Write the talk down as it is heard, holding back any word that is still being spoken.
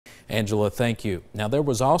Angela, thank you. Now, there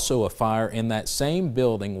was also a fire in that same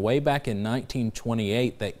building way back in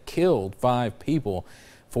 1928 that killed 5 people.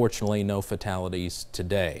 Fortunately, no fatalities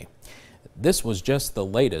today. This was just the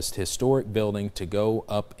latest historic building to go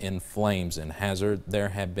up in flames in Hazard. There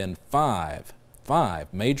have been five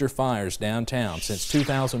major fires downtown since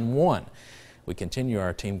 2001. We continue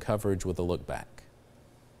our team coverage with a look back.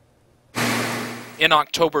 In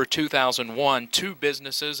October 2001, 2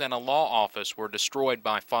 businesses and a law office were destroyed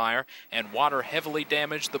by fire, and water heavily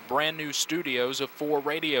damaged the brand new studios of 4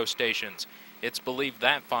 radio stations. It's believed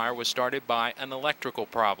that fire was started by an electrical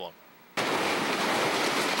problem.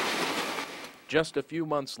 Just a few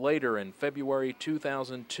months later, in February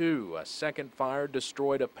 2002, a second fire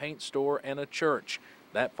destroyed a paint store and a church.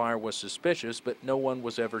 That fire was suspicious, but no one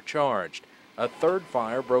was ever charged. A third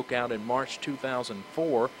fire broke out in March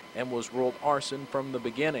 2004 and was ruled arson from the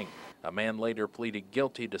beginning. A man later pleaded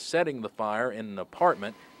guilty to setting the fire in an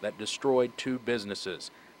apartment that destroyed 2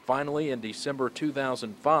 businesses. Finally, in December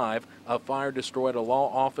 2005, a fire destroyed a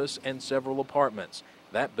law office and several apartments.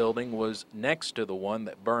 That building was next to the one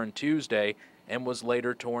that burned Tuesday and was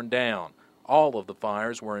later torn down. All of the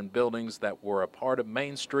fires were in buildings that were a part of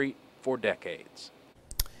Main Street for decades.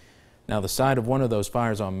 Now, the site of one of those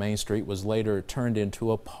fires on Main Street was later turned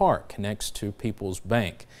into a park next to People's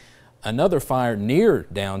Bank. Another fire near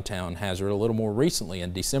downtown Hazard a little more recently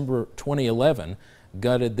in December 2011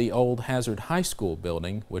 gutted the old Hazard High School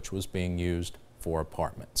building, which was being used for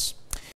apartments.